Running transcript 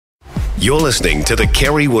You're listening to the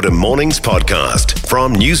Kerry Woodham Mornings podcast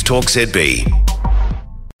from News Talk ZB.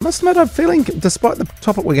 I must admit, I'm feeling, despite the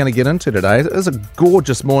topic we're going to get into today, it is a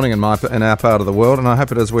gorgeous morning in our part of the world, and I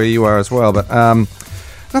hope it is where you are as well. But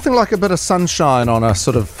nothing like a bit of sunshine on a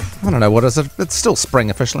sort of, I don't know, what is it? It's still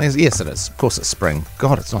spring officially. Yes, it is. Of course it's spring.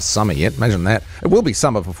 God, it's not summer yet. Imagine that. It will be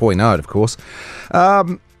summer before we know it, of course.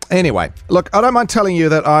 Anyway, look, I don't mind telling you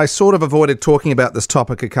that I sort of avoided talking about this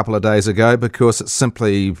topic a couple of days ago because it's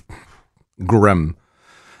simply grim.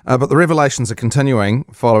 But the revelations are continuing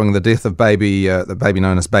following the death of the baby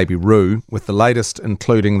known as Baby Roo, with the latest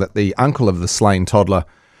including that the uncle of the slain toddler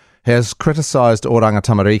has criticised Oranga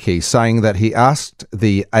Tamariki, saying that he asked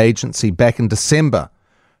the agency back in December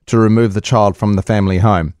to remove the child from the family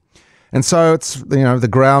home. And so it's, the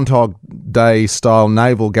Groundhog Day style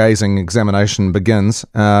navel-gazing examination begins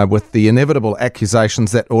with the inevitable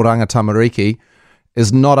accusations that Oranga Tamariki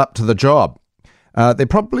is not up to the job. There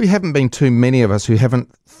probably haven't been too many of us who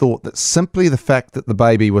haven't thought that simply the fact that the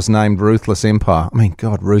baby was named Ruthless Empire,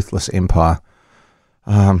 Ruthless Empire,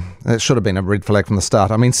 that should have been a red flag from the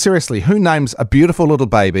start. I mean, seriously, who names a beautiful little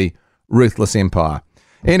baby Ruthless Empire?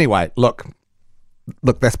 Anyway, look,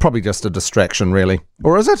 that's probably just a distraction, really.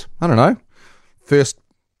 Or is it? I don't know. First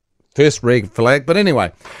red flag. But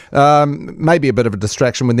anyway, maybe a bit of a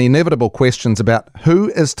distraction when the inevitable questions about who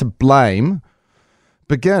is to blame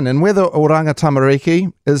begin and whether Oranga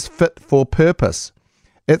Tamariki is fit for purpose.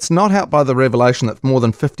 It's not helped by the revelation that more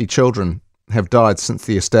than 50 children have died since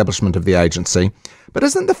the establishment of the agency. But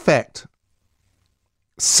isn't the fact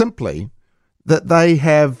simply that they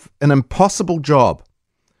have an impossible job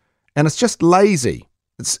and it's just lazy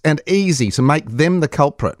and easy to make them the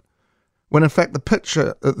culprit, when in fact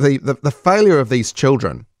the failure of these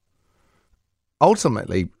children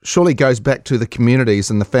ultimately surely goes back to the communities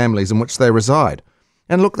and the families in which they reside.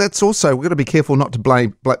 And look, that's also, we've got to be careful not to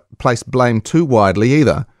place blame too widely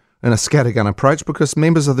either in a scattergun approach, because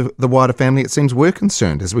members of the wider family, it seems, were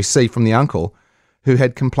concerned, as we see from the uncle who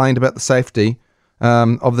had complained about the safety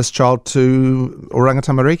of this child to Oranga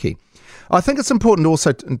Tamariki. I think it's important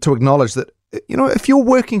also to acknowledge that, if you're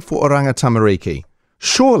working for Oranga Tamariki,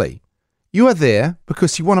 surely you are there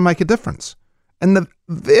because you want to make a difference. And the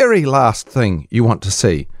very last thing you want to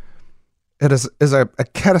see is a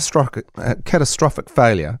catastrophic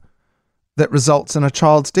failure that results in a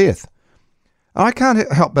child's death. I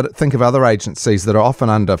can't help but think of other agencies that are often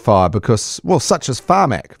under fire because, such as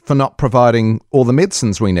Pharmac, for not providing all the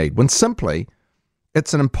medicines we need, when simply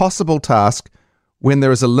it's an impossible task when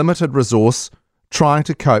there is a limited resource trying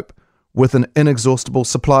to cope with an inexhaustible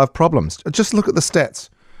supply of problems. Just look at the stats.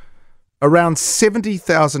 Around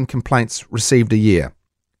 70,000 complaints received a year.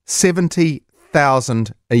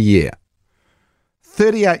 70,000 a year.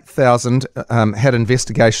 38,000 had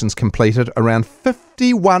investigations completed, around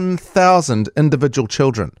 51,000 individual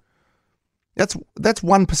children. That's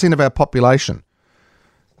 1% of our population.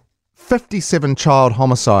 57 child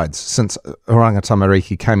homicides since Oranga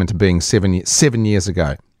Tamariki came into being 7 years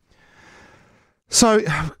ago. So,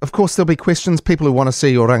 of course, there'll be questions, people who want to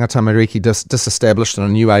see Oranga Tamariki disestablished and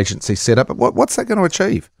a new agency set up, but what's that going to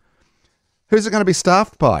achieve? Who's it going to be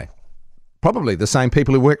staffed by? Probably the same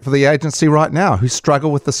people who work for the agency right now, who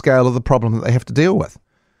struggle with the scale of the problem that they have to deal with.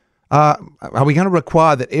 Are we going to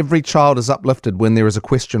require that every child is uplifted when there is a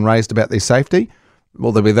question raised about their safety?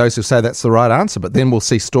 Well, there'll be those who say that's the right answer, but then we'll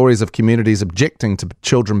see stories of communities objecting to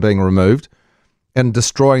children being removed and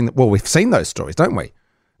destroying. Well, we've seen those stories, don't we?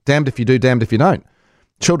 Damned if you do, damned if you don't.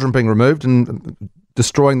 Children being removed and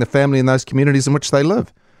destroying the family in those communities in which they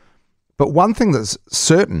live. But one thing that's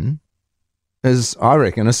certain is, I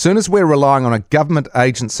reckon, as soon as we're relying on a government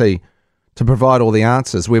agency to provide all the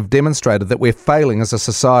answers, we've demonstrated that we're failing as a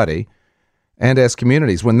society and as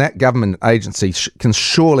communities, when that government agency can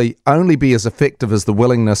surely only be as effective as the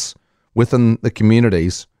willingness within the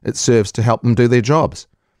communities it serves to help them do their jobs.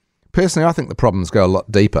 Personally, I think the problems go a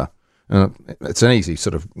lot deeper. It's an easy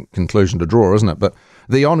sort of conclusion to draw, isn't it? But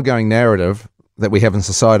the ongoing narrative that we have in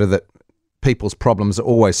society that people's problems are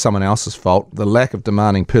always someone else's fault, the lack of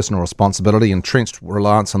demanding personal responsibility, entrenched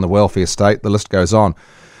reliance on the welfare state, the list goes on.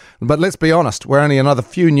 But let's be honest, we're only another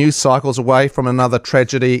few news cycles away from another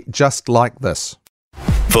tragedy just like this.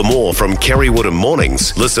 For more from Kerry Woodham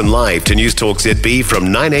Mornings, listen live to News Talk ZB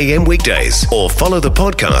from 9 a.m. weekdays or follow the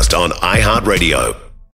podcast on iHeartRadio.